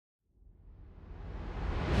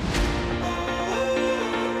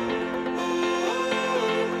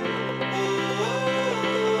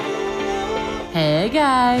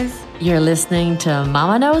guys, you're listening to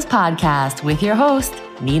Mama Knows Podcast with your host,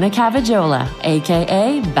 Nina Cavajola,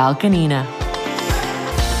 aka Balkanina.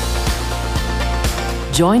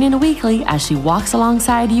 Join in weekly as she walks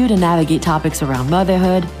alongside you to navigate topics around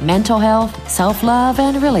motherhood, mental health, self-love,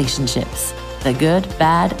 and relationships. The good,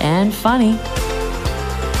 bad, and funny.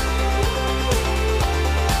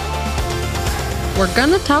 We're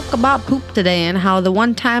going to talk about poop today and how the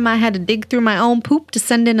one time I had to dig through my own poop to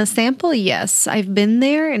send in a sample. Yes, I've been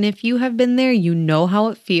there. And if you have been there, you know how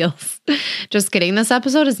it feels. Just kidding. This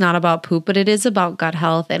episode is not about poop, but it is about gut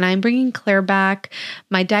health. And I'm bringing Claire back,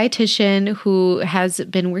 my dietitian who has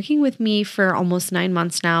been working with me for almost 9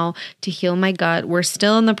 months now to heal my gut. We're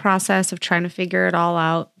still in the process of trying to figure it all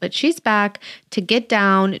out, but she's back to get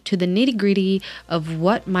down to the nitty gritty of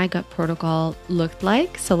what my gut protocol looked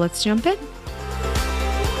like. So let's jump in.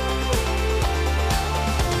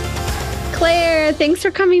 Claire, thanks for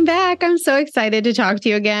coming back. I'm so excited to talk to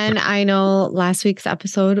you again. I know last week's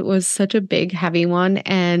episode was such a big, heavy one,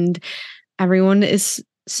 and everyone is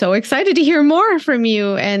so excited to hear more from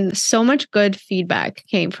you. And so much good feedback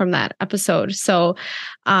came from that episode. So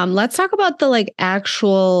let's talk about the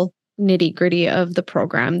actual nitty gritty of the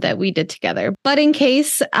program that we did together. But in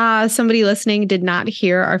case somebody listening did not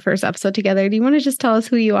hear our first episode together, do you want to just tell us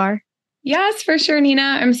who you are? Yes, for sure,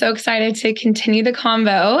 Nina. I'm so excited to continue the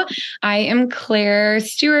convo. I am Claire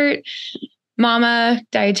Stewart, mama,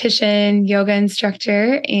 dietitian, yoga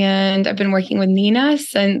instructor, and I've been working with Nina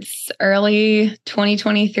since early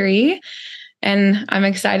 2023. And I'm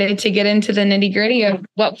excited to get into the nitty gritty of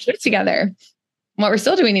what we did together, what we're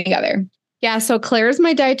still doing together. Yeah, so Claire's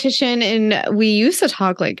my dietitian, and we used to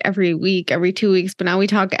talk every week, every 2 weeks, but now we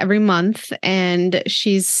talk every month, and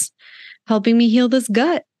she's helping me heal this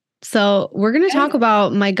gut. So we're going to talk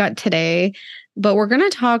about my gut today, but we're going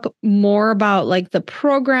to talk more about the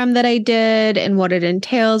program that I did and what it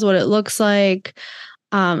entails, what it looks like,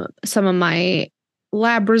 some of my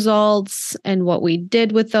lab results and what we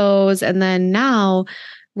did with those. And then now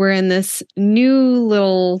we're in this new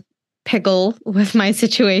little pickle with my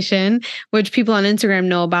situation, which people on Instagram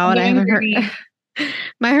know about. I haven't heard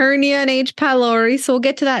my hernia and H.Pylori, so we'll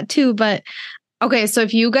get to that too. But okay, so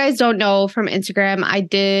if you guys don't know from Instagram,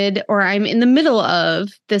 I'm in the middle of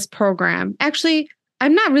this program. Actually,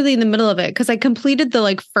 I'm not really in the middle of it because I completed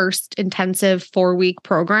the first intensive 4-week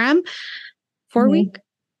program. 4-week?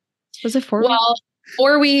 Was it 4 weeks? Well,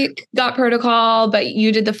 4-week gut protocol, but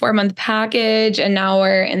you did the 4-month package, and now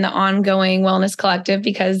we're in the ongoing wellness collective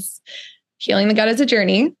because healing the gut is a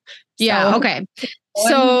journey. Yeah, okay.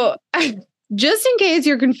 So just in case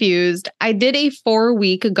you're confused, I did a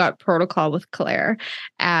 4-week gut protocol with Claire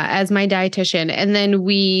as my dietitian. And then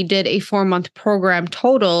we did a 4-month program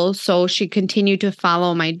total. So she continued to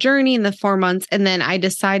follow my journey in the 4 months. And then I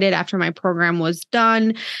decided after my program was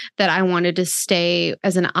done that I wanted to stay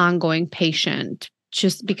as an ongoing patient,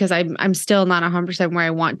 just because I'm still not 100% where I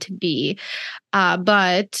want to be.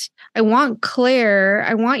 But I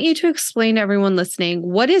want you to explain to everyone listening,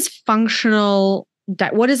 what is a functional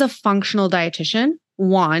dietitian?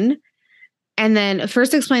 One, and then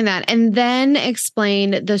first explain that, and then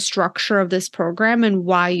explain the structure of this program and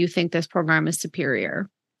why you think this program is superior.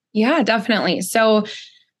 Yeah, definitely. So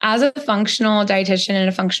as a functional dietitian and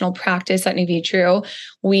a functional practice at NuVitru,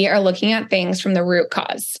 we are looking at things from the root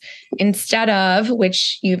cause instead of,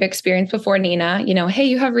 which you've experienced before, Nina, hey,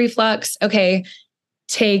 you have reflux. Okay,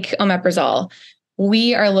 take omeprazole.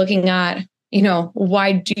 We are looking at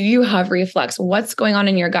why do you have reflux? What's going on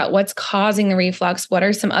in your gut? What's causing the reflux? What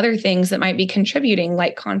are some other things that might be contributing,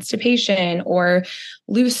 like constipation or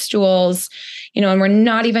loose stools? And we're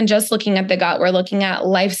not even just looking at the gut. We're looking at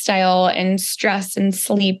lifestyle and stress and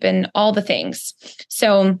sleep and all the things.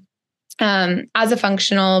 So as a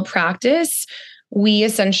functional practice, we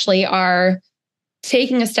essentially are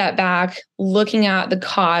taking a step back, looking at the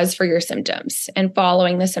cause for your symptoms and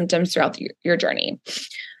following the symptoms throughout your journey.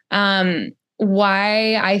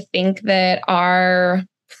 Why I think that our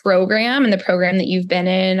program and the program that you've been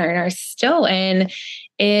in and are still in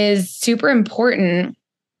is super important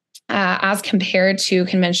as compared to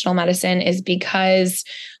conventional medicine is because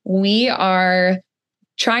we are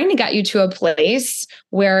trying to get you to a place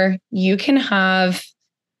where you can have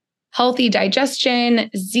healthy digestion,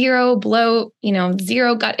 zero bloat,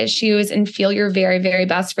 zero gut issues, and feel your very, very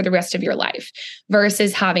best for the rest of your life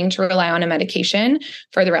versus having to rely on a medication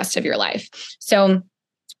for the rest of your life. So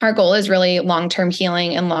our goal is really long-term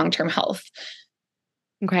healing and long-term health.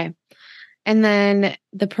 Okay. And then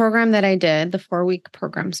the program that I did, the 4-week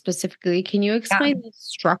program specifically, can you explain the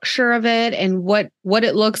structure of it and what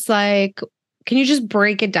it looks like? Can you just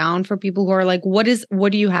break it down for people who are like, what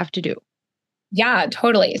do you have to do? Yeah,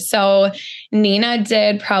 totally. So Nina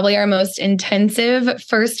did probably our most intensive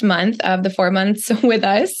first month of the 4 months with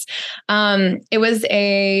us. It was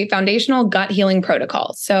a foundational gut healing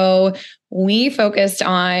protocol. So we focused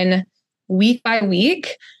on week by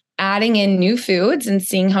week, adding in new foods and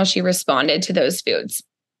seeing how she responded to those foods.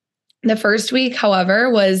 The first week, however,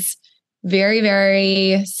 was very,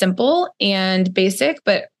 very simple and basic,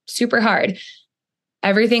 but super hard.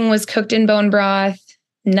 Everything was cooked in bone broth,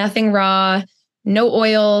 nothing raw, no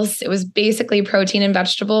oils. It was basically protein and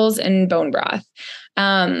vegetables and bone broth.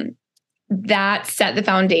 That set the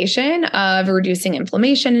foundation of reducing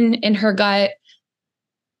inflammation in her gut,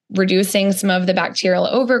 reducing some of the bacterial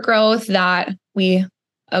overgrowth that we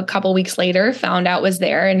a couple weeks later found out was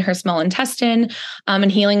there in her small intestine,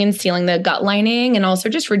 and healing and sealing the gut lining, and also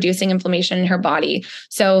just reducing inflammation in her body.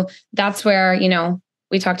 So that's where,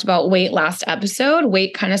 we talked about weight last episode.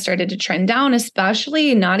 Weight kind of started to trend down,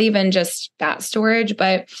 especially not even just fat storage,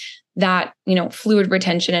 but that, fluid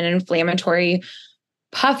retention and inflammatory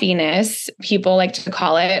puffiness, people like to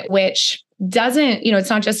call it, which doesn't, it's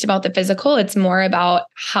not just about the physical, it's more about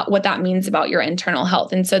what that means about your internal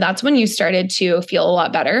health. And so that's when you started to feel a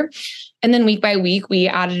lot better. And then week by week, we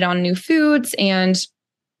added on new foods and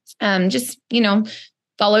just,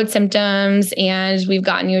 followed symptoms, and we've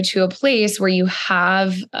gotten you to a place where you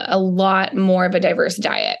have a lot more of a diverse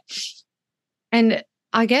diet. And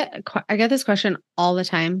I get this question all the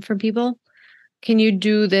time from people. Can you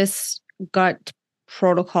do this gut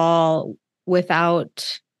protocol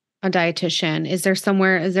without a dietitian? Is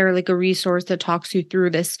there like a resource that talks you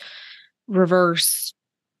through this reverse,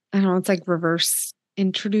 I don't know, it's like reverse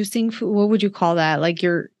introducing food. What would you call that? Like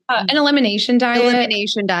your an elimination diet.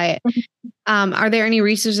 Are there any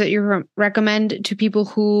resources that you recommend to people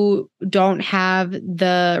who don't have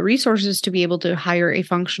the resources to be able to hire a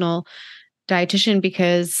functional dietitian?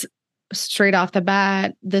 Because straight off the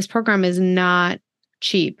bat, this program is not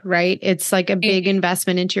cheap, right? It's like a big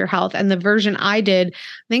investment into your health. And the version I did,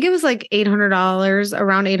 I think it was like $800,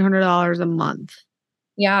 around $800 a month.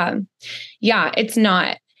 Yeah, it's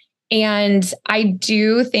not. And I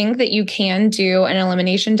do think that you can do an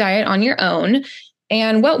elimination diet on your own.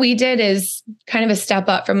 And what we did is kind of a step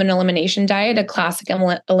up from an elimination diet. A classic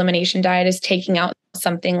elimination diet is taking out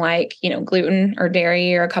something like, gluten or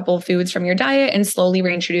dairy or a couple of foods from your diet and slowly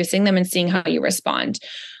reintroducing them and seeing how you respond.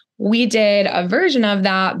 We did a version of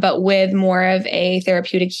that, but with more of a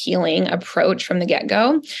therapeutic healing approach from the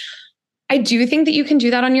get-go. I do think that you can do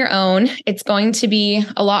that on your own. It's going to be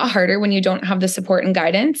a lot harder when you don't have the support and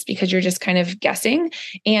guidance because you're just kind of guessing,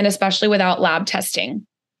 and especially without lab testing.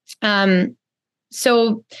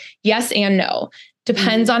 So yes and no.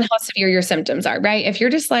 Depends on how severe your symptoms are, right? If you're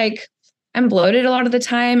just like, I'm bloated a lot of the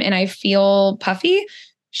time and I feel puffy,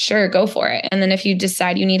 sure, go for it. And then if you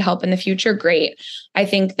decide you need help in the future, great. I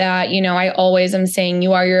think that, I always am saying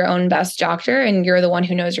you are your own best doctor and you're the one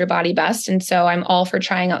who knows your body best. And so I'm all for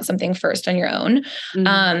trying out something first on your own.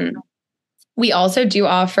 We also do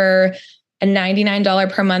offer a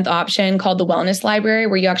 $99 per month option called the Wellness Library,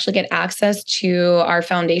 where you actually get access to our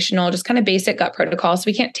foundational, just kind of basic gut protocol. So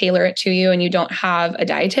we can't tailor it to you and you don't have a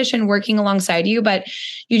dietitian working alongside you, but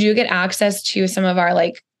you do get access to some of our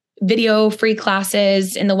video free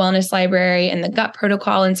classes in the Wellness Library and the gut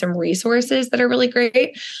protocol and some resources that are really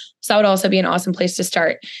great. So that would also be an awesome place to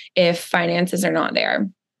start if finances are not there.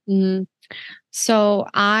 Mm-hmm. So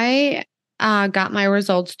I got my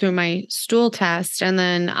results through my stool test. And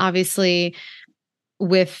then obviously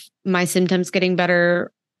with my symptoms getting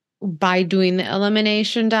better by doing the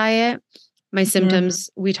elimination diet, my symptoms,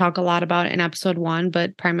 we talk a lot about in episode 1,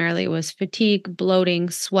 but primarily it was fatigue, bloating,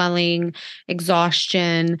 swelling,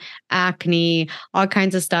 exhaustion, acne, all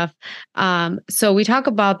kinds of stuff. So we talk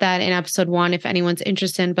about that in episode 1 if anyone's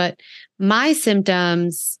interested, but my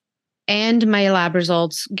symptoms and my lab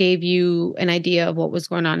results gave you an idea of what was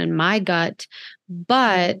going on in my gut.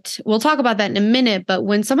 But we'll talk about that in a minute. But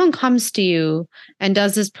when someone comes to you and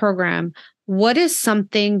does this program, what is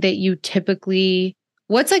something that you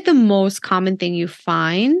what's like the most common thing you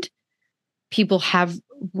find people have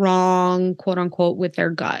wrong, quote unquote, with their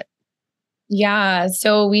gut? Yeah.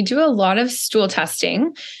 So we do a lot of stool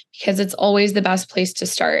testing because it's always the best place to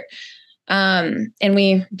start. And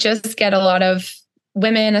we just get a lot of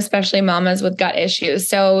women, especially mamas with gut issues.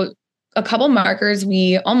 So a couple markers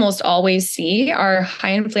we almost always see are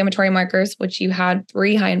high inflammatory markers, which you had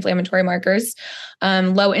 3 high inflammatory markers,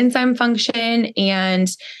 low enzyme function, and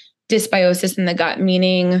dysbiosis in the gut,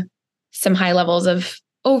 meaning some high levels of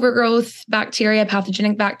overgrowth bacteria,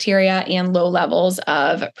 pathogenic bacteria, and low levels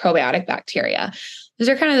of probiotic bacteria. Those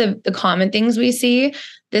are kind of the common things we see.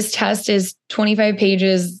 This test is 25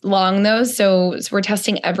 pages long though. So we're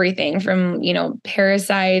testing everything from,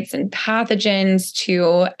 parasites and pathogens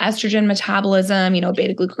to estrogen metabolism,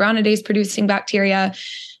 beta glucuronidase producing bacteria,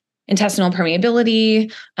 intestinal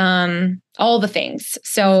permeability, all the things.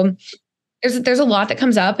 So there's a lot that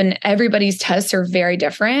comes up, and everybody's tests are very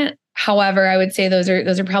different. However, I would say those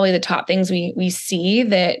are probably the top things we see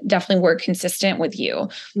that definitely work consistent with you.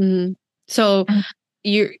 Mm-hmm. So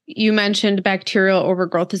you mentioned bacterial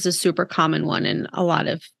overgrowth is a super common one in a lot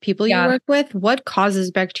of people you work with. What causes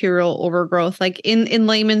bacterial overgrowth? Like in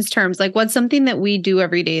layman's terms, like what's something that we do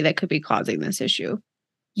every day that could be causing this issue?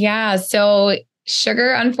 Yeah. So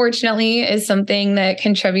sugar, unfortunately, is something that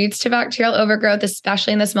contributes to bacterial overgrowth,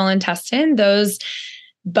 especially in the small intestine. Those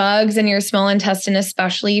bugs in your small intestine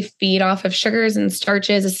especially feed off of sugars and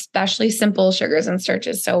starches, especially simple sugars and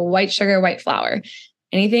starches. So white sugar, white flour,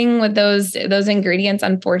 anything with those ingredients,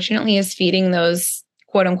 unfortunately, is feeding those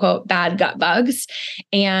quote unquote bad gut bugs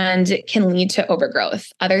and can lead to overgrowth.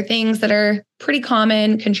 Other things that are pretty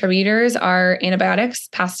common contributors are antibiotics,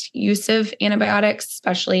 past use of antibiotics,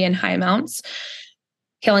 especially in high amounts,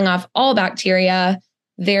 killing off all bacteria,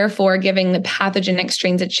 therefore giving the pathogenic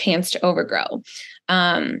strains a chance to overgrow.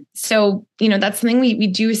 So, that's something we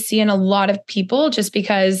do see in a lot of people, just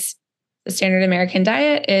because the standard American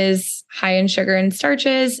diet is high in sugar and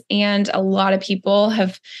starches. And a lot of people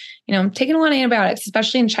have, taken a lot of antibiotics,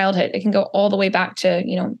 especially in childhood. It can go all the way back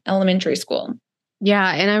to, elementary school. Yeah.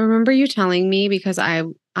 And I remember you telling me, because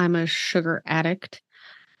I'm a sugar addict,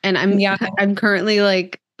 and I'm currently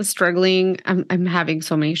like struggling. I'm having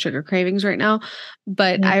so many sugar cravings right now,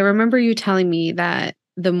 but I remember you telling me that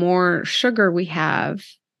the more sugar we have,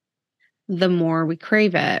 the more we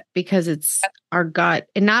crave it, because it's our gut.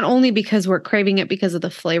 And not only because we're craving it because of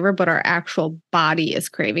the flavor, but our actual body is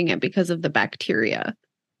craving it because of the bacteria.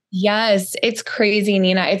 Yes, it's crazy,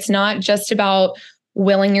 Nina. It's not just about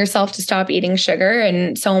willing yourself to stop eating sugar.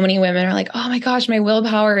 And so many women are like, oh my gosh, my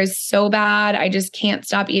willpower is so bad. I just can't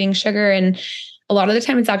stop eating sugar. And a lot of the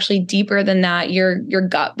time it's actually deeper than that. Your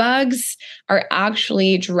gut bugs are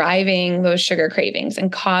actually driving those sugar cravings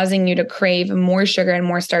and causing you to crave more sugar and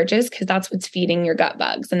more starches, because that's what's feeding your gut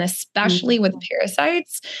bugs. And especially with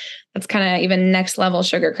parasites, that's kind of even next level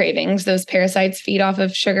sugar cravings. Those parasites feed off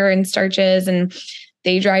of sugar and starches, and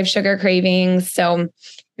they drive sugar cravings. So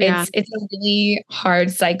it's a really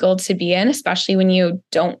hard cycle to be in, especially when you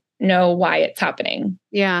don't know why it's happening.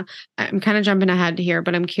 Yeah. I'm kind of jumping ahead here,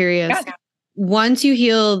 but I'm curious. Yeah. Once you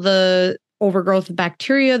heal the overgrowth of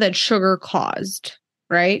bacteria that sugar caused,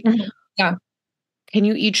 right? Mm-hmm. Yeah. Can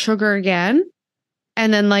you eat sugar again?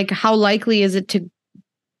 And then how likely is it to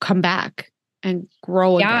come back and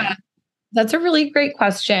grow again? That's a really great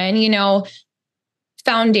question.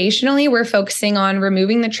 Foundationally, we're focusing on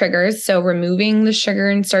removing the triggers. So removing the sugar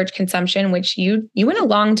and starch consumption, which you went a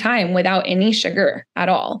long time without any sugar at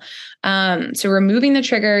all. So removing the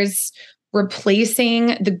triggers,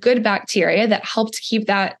 replacing the good bacteria that helped keep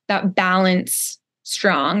that balance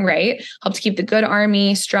strong, right? Helped keep the good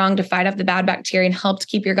army strong to fight off the bad bacteria and helped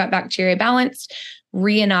keep your gut bacteria balanced.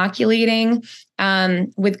 Re-inoculating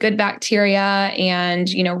with good bacteria and,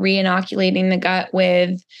 re-inoculating the gut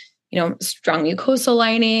with strong mucosal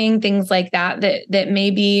lining, things like that may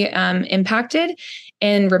be impacted,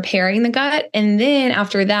 and repairing the gut. And then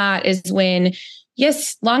after that is when,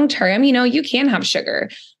 yes, long-term, you can have sugar.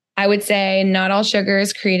 I would say not all sugar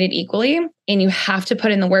is created equally, and you have to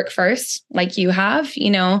put in the work first, like you have,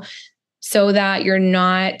 so that you're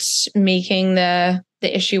not making the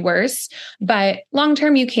issue worse. But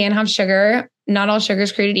long-term, you can have sugar. Not all sugar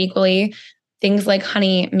is created equally. Things like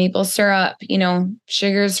honey, maple syrup,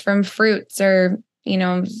 sugars from fruits or,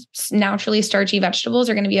 naturally starchy vegetables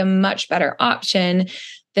are going to be a much better option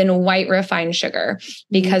than white refined sugar,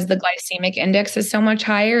 because the glycemic index is so much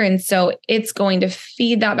higher. And so it's going to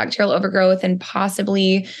feed that bacterial overgrowth and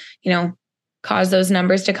possibly, cause those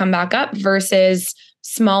numbers to come back up, versus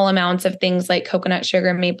small amounts of things like coconut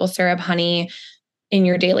sugar, maple syrup, honey in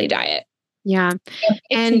your daily diet. Yeah.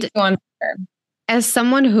 And as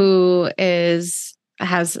someone who has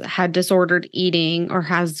had disordered eating or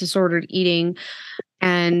has disordered eating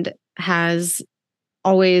and has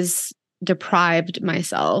always deprived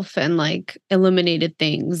myself and eliminated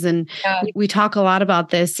things. And we talk a lot about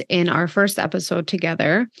this in our first episode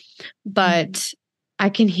together, but I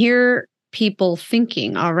can hear people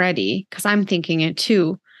thinking already, because I'm thinking it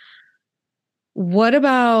too. What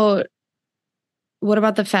about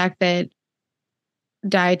the fact that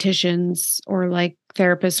dietitians or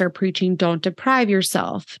therapists are preaching, don't deprive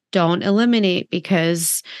yourself, don't eliminate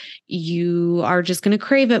because you are just going to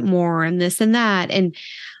crave it more and this and that. And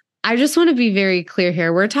I just want to be very clear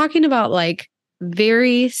here. We're talking about like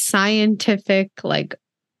very scientific, like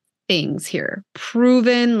things here,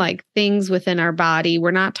 proven like things within our body.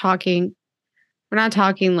 We're not talking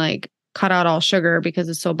like cut out all sugar because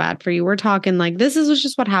it's so bad for you. We're talking like this is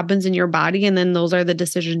just what happens in your body. And then those are the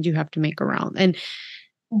decisions you have to make around. And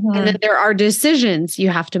then there are decisions you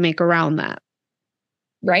have to make around that.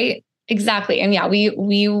 Right. Exactly. And yeah,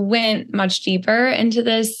 we went much deeper into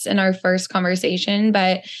this in our first conversation,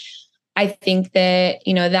 but I think that,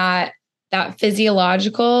 that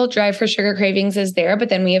physiological drive for sugar cravings is there, but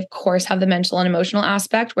then we of course have the mental and emotional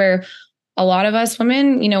aspect where a lot of us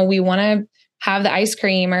women, we want to have the ice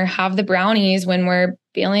cream or have the brownies when we're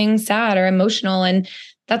feeling sad or emotional. And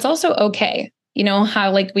that's also okay.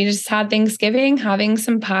 How like we just had Thanksgiving, having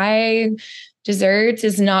some pie, desserts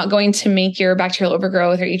is not going to make your bacterial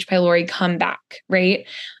overgrowth or H. pylori come back, right?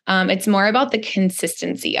 It's more about the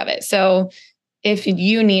consistency of it. So if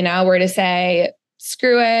you, Nina, were to say,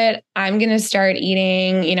 screw it, I'm going to start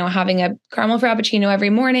eating, having a caramel frappuccino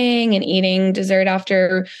every morning and eating dessert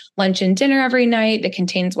after lunch and dinner every night that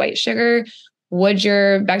contains white sugar, would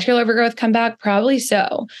your bacterial overgrowth come back? Probably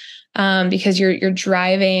so, because you're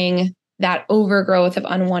driving that overgrowth of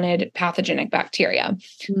unwanted pathogenic bacteria.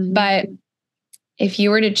 Mm-hmm. But if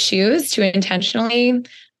you were to choose to intentionally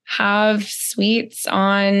have sweets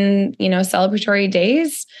on, celebratory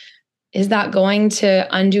days, is that going to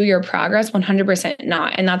undo your progress? 100%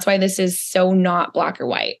 not. And that's why this is so not black or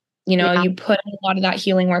white. You put a lot of that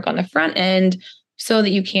healing work on the front end so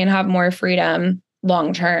that you can have more freedom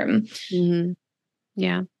long term. Mm-hmm.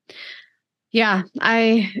 Yeah. Yeah.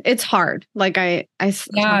 It's hard. Like I talked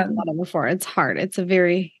about it before. It's hard. It's a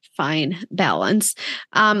very fine balance.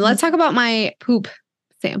 Let's talk about my poop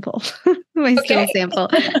sample, my stool sample.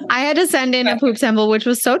 I had to send in a poop sample, which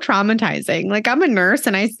was so traumatizing. Like I'm a nurse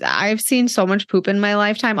and I've seen so much poop in my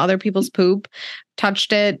lifetime, other people's poop,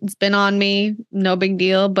 touched it. It's been on me. No big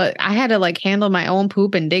deal. But I had to like handle my own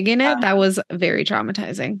poop and dig in it. That was very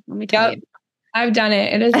traumatizing. Let me tell you. I've done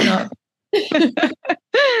it. It is not.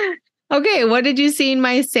 Okay. What did you see in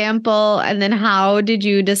my sample? And then how did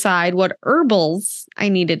you decide what herbals I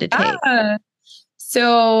needed to take?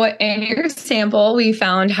 So in your sample, we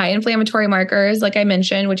found high inflammatory markers, like I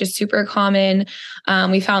mentioned, which is super common.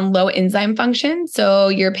 We found low enzyme function. So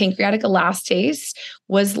your pancreatic elastase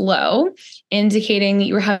was low, indicating that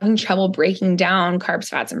you were having trouble breaking down carbs,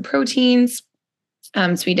 fats, and proteins.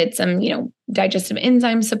 So we did some, digestive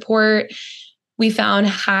enzyme support. We found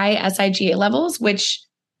high SIGA levels, which,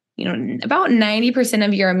 about 90%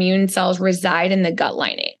 of your immune cells reside in the gut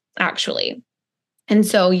lining, actually. And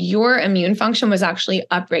so your immune function was actually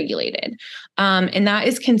upregulated. And that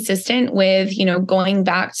is consistent with, going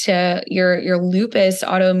back to your lupus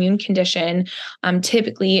autoimmune condition.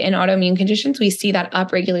 Typically in autoimmune conditions, we see that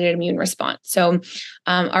upregulated immune response. So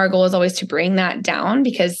our goal is always to bring that down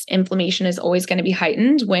because inflammation is always going to be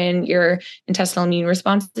heightened when your intestinal immune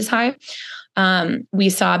response is high. We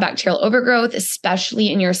saw bacterial overgrowth,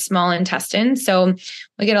 especially in your small intestine. So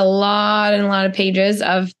we get a lot of pages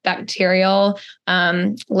of bacterial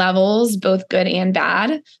levels, both good and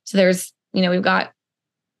bad. So there's, we've got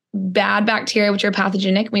bad bacteria, which are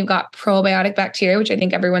pathogenic. We've got probiotic bacteria, which I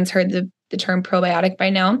think everyone's heard the term probiotic by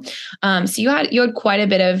now. So you had quite a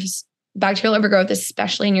bit of bacterial overgrowth,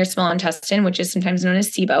 especially in your small intestine, which is sometimes known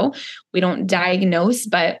as SIBO. We don't diagnose,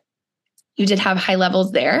 but you did have high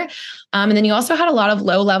levels there. And then you also had a lot of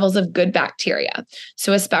low levels of good bacteria.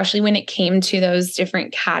 So especially when it came to those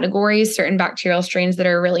different categories, certain bacterial strains that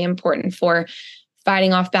are really important for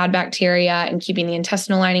fighting off bad bacteria and keeping the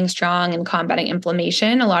intestinal lining strong and combating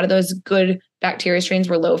inflammation, a lot of those good bacteria strains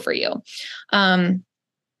were low for you. And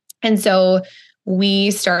so we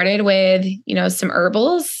started with, some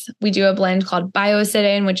herbals. We do a blend called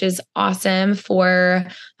Biocidin, which is awesome for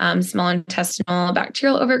small intestinal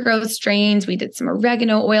bacterial overgrowth strains. We did some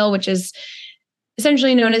oregano oil, which is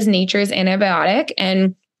essentially known as nature's antibiotic.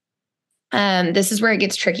 And this is where it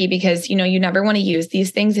gets tricky because, you never want to use these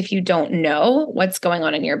things if you don't know what's going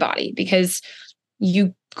on in your body, because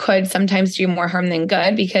you could sometimes do more harm than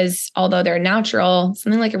good, because although they're natural,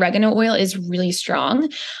 something like oregano oil is really strong.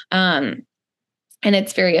 And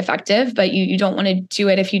it's very effective, but you don't want to do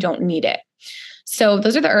it if you don't need it. So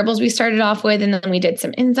those are the herbals we started off with. And then we did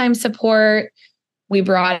some enzyme support. We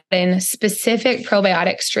brought in specific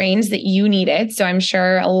probiotic strains that you needed. So I'm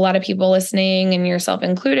sure a lot of people listening, and yourself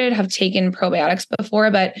included, have taken probiotics before,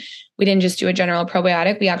 but we didn't just do a general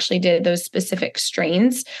probiotic. We actually did those specific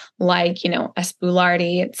strains like, SIBo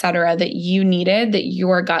H.Pylori, et cetera, that you needed, that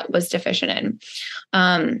your gut was deficient in.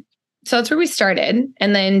 So that's where we started.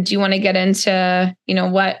 And then do you want to get into,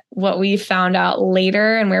 what we found out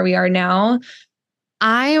later and where we are now?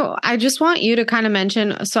 I just want you to kind of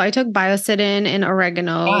mention, so I took biocidin and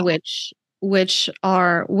oregano, which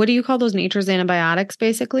are, what do you call those? Nature's antibiotics,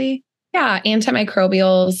 basically? Yeah,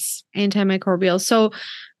 antimicrobials. So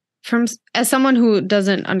as someone who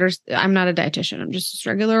doesn't understand, I'm not a dietitian, I'm just a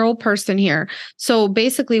regular old person here. So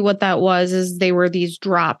basically what that was is they were these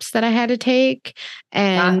drops that I had to take,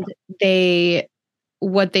 and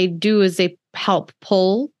what they do is they help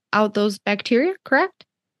pull out those bacteria, correct?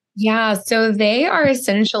 Yeah. So they are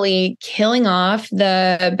essentially killing off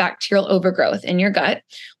the bacterial overgrowth in your gut,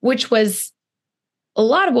 which was a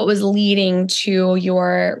lot of what was leading to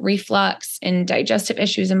your reflux and digestive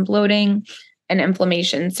issues and bloating and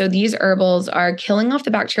inflammation. So these herbals are killing off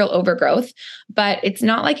the bacterial overgrowth, but it's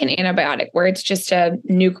not like an antibiotic where it's just a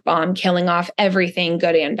nuke bomb killing off everything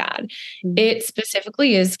good and bad. Mm-hmm. It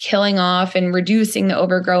specifically is killing off and reducing the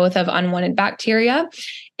overgrowth of unwanted bacteria.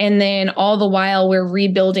 And then all the while we're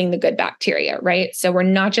rebuilding the good bacteria, right? So we're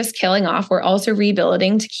not just killing off, we're also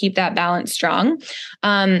rebuilding to keep that balance strong.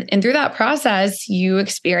 And through that process, you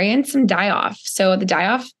experience some die-off. So the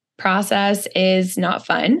die-off process is not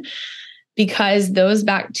fun, because those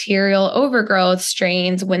bacterial overgrowth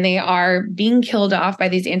strains, when they are being killed off by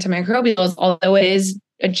these antimicrobials, although it is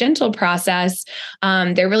a gentle process,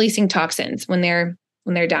 they're releasing toxins when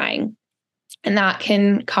they're dying. And that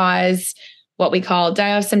can cause what we call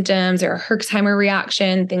die-off symptoms or Herxheimer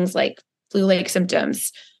reaction, things like flu-like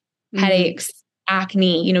symptoms, headaches,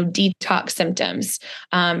 acne, detox symptoms,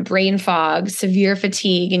 brain fog, severe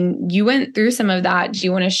fatigue. And you went through some of that. Do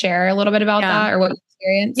you want to share a little bit about that, or what you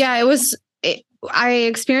experienced? Yeah, I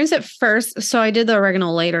experienced it first. So I did the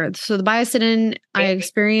oregano later. So the biocidin, I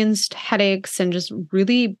experienced headaches and just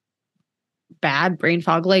really bad brain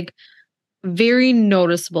fog, like very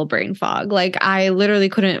noticeable brain fog. Like I literally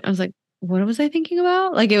couldn't, I was like, what was I thinking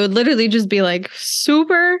about? Like it would literally just be like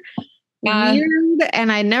super weird.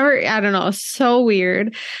 And I don't know, so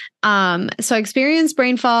weird. So I experienced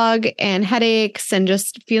brain fog and headaches and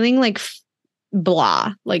just feeling like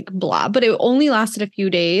blah, but it only lasted a few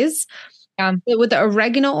days. Yeah. But with the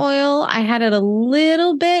oregano oil, I had it a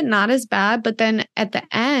little bit, not as bad. But then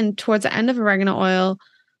towards the end of oregano oil,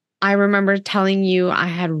 I remember telling you I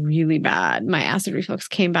had really bad, my acid reflux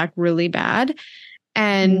came back really bad.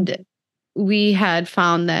 And we had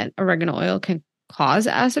found that oregano oil can cause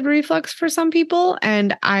acid reflux for some people.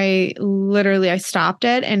 And I stopped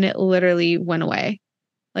it and it literally went away.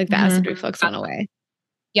 Like the acid reflux went away.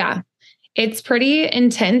 Yeah. It's pretty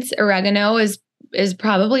intense. Oregano is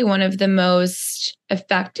probably one of the most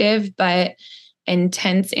effective but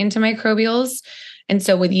intense antimicrobials. And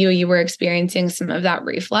so with you were experiencing some of that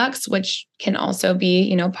reflux, which can also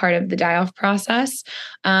be, part of the die-off process.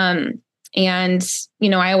 And,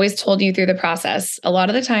 I always told you through the process, a lot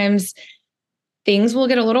of the times things will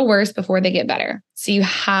get a little worse before they get better. So you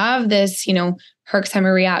have this,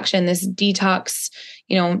 Herxheimer reaction, this detox,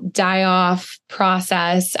 die-off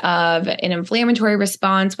process of an inflammatory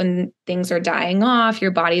response. When things are dying off,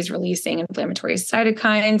 your body is releasing inflammatory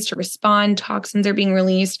cytokines to respond. Toxins are being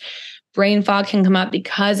released. Brain fog can come up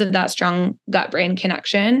because of that strong gut-brain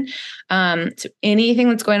connection. So anything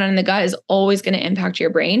that's going on in the gut is always going to impact your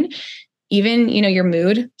brain. Even, your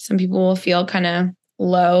mood. Some people will feel kind of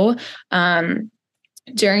low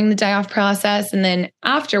during the die-off process. And then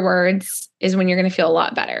afterwards is when you're going to feel a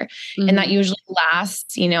lot better. Mm-hmm. And that usually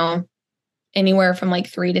lasts, anywhere from like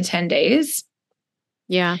 3 to 10 days.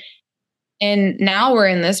 Yeah. And now we're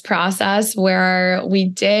in this process where we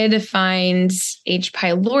did find H.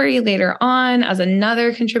 pylori later on as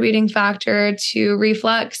another contributing factor to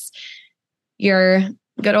reflux. Your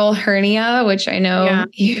good old hernia, which I know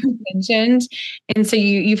you mentioned. And so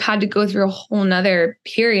you've had to go through a whole nother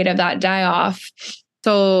period of that die-off.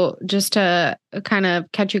 So just to kind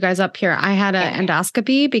of catch you guys up here, I had an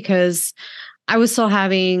endoscopy because I was still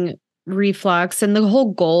having reflux, and the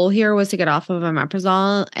whole goal here was to get off of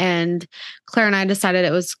omeprazole. And Claire and I decided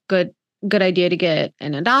it was good idea to get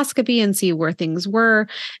an endoscopy and see where things were.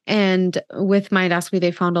 And with my endoscopy,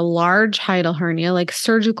 they found a large hiatal hernia, like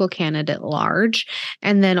surgical candidate large.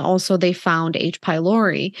 And then also they found H.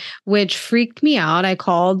 pylori, which freaked me out. I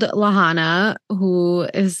called Lahana, who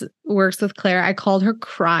works with Claire. I called her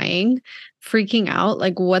crying, freaking out,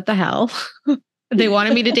 like, what the hell? They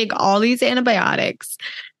wanted me to take all these antibiotics.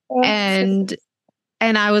 And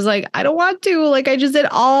I was like, I don't want to. Like, I just did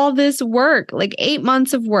all this work, like 8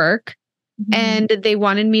 months of work. And they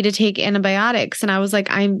wanted me to take antibiotics. And I was like,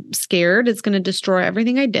 I'm scared. It's going to destroy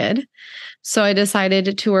everything I did. So I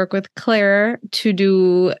decided to work with Claire to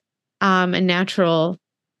do a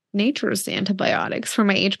nature's antibiotics for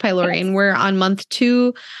my H. pylori. And we're on month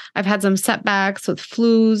 2. I've had some setbacks with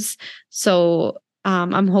flus. So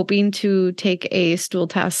I'm hoping to take a stool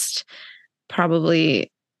test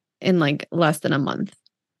probably in like less than a month.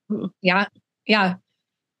 Yeah.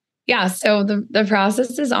 So the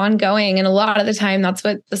process is ongoing. And a lot of the time that's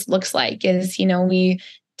what this looks like is, we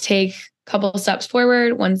take a couple steps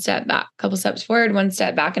forward, 1 step back, couple steps forward, 1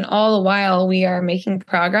 step back. And all the while we are making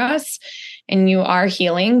progress and you are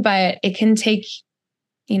healing, but it can take,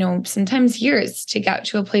 sometimes years to get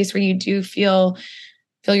to a place where you do feel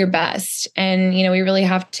your best. And, we really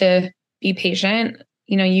have to be patient.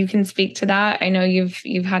 You can speak to that. I know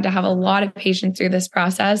you've had to have a lot of patience through this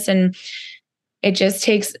process, and it just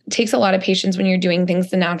takes a lot of patience when you're doing things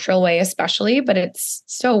the natural way, especially, but it's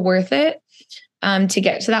so worth it to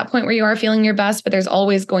get to that point where you are feeling your best. But there's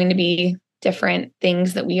always going to be different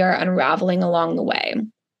things that we are unraveling along the way.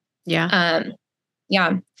 Yeah.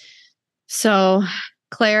 Yeah. So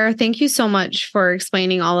Claire, thank you so much for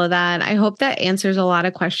explaining all of that. I hope that answers a lot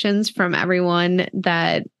of questions from everyone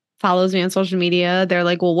that follows me on social media. They're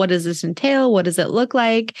like, well, what does this entail? What does it look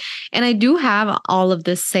like? And I do have all of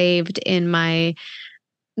this saved in my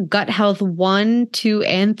Gut Health 1, 2,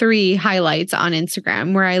 and 3 highlights on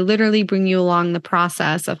Instagram, where I literally bring you along the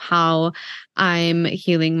process of how I'm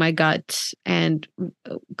healing my gut and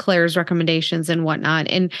Claire's recommendations and whatnot.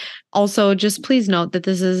 And also just please note that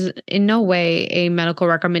this is in no way a medical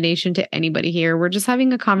recommendation to anybody here. We're just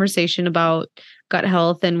having a conversation about gut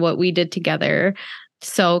health and what we did together.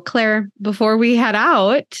 So Claire, before we head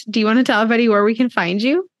out, do you want to tell everybody where we can find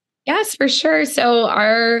you? Yes, for sure. So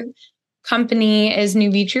our company is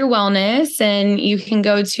NuviTrue Wellness, and you can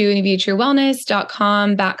go to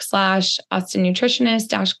nuvitruewellness.com/Austin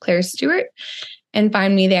Nutritionist Claire Stewart and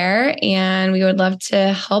find me there. And we would love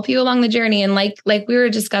to help you along the journey. And like we were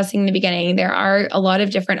discussing in the beginning, there are a lot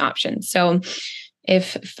of different options. So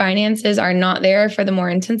if finances are not there for the more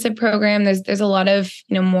intensive program, there's a lot of,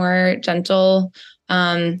 more gentle,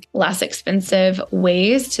 less expensive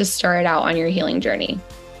ways to start out on your healing journey.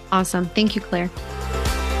 Awesome. Thank you, Claire.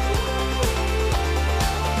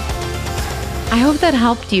 I hope that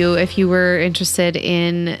helped you if you were interested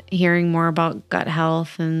in hearing more about gut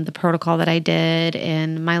health and the protocol that I did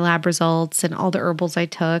and my lab results and all the herbals I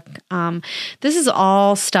took. This is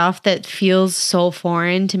all stuff that feels so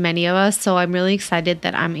foreign to many of us. So I'm really excited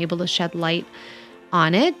that I'm able to shed light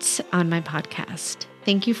on it on my podcast.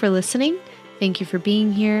 Thank you for listening. Thank you for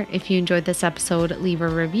being here. If you enjoyed this episode, leave a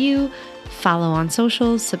review, follow on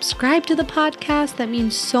socials, subscribe to the podcast. That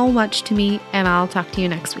means so much to me, and I'll talk to you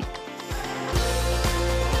next week.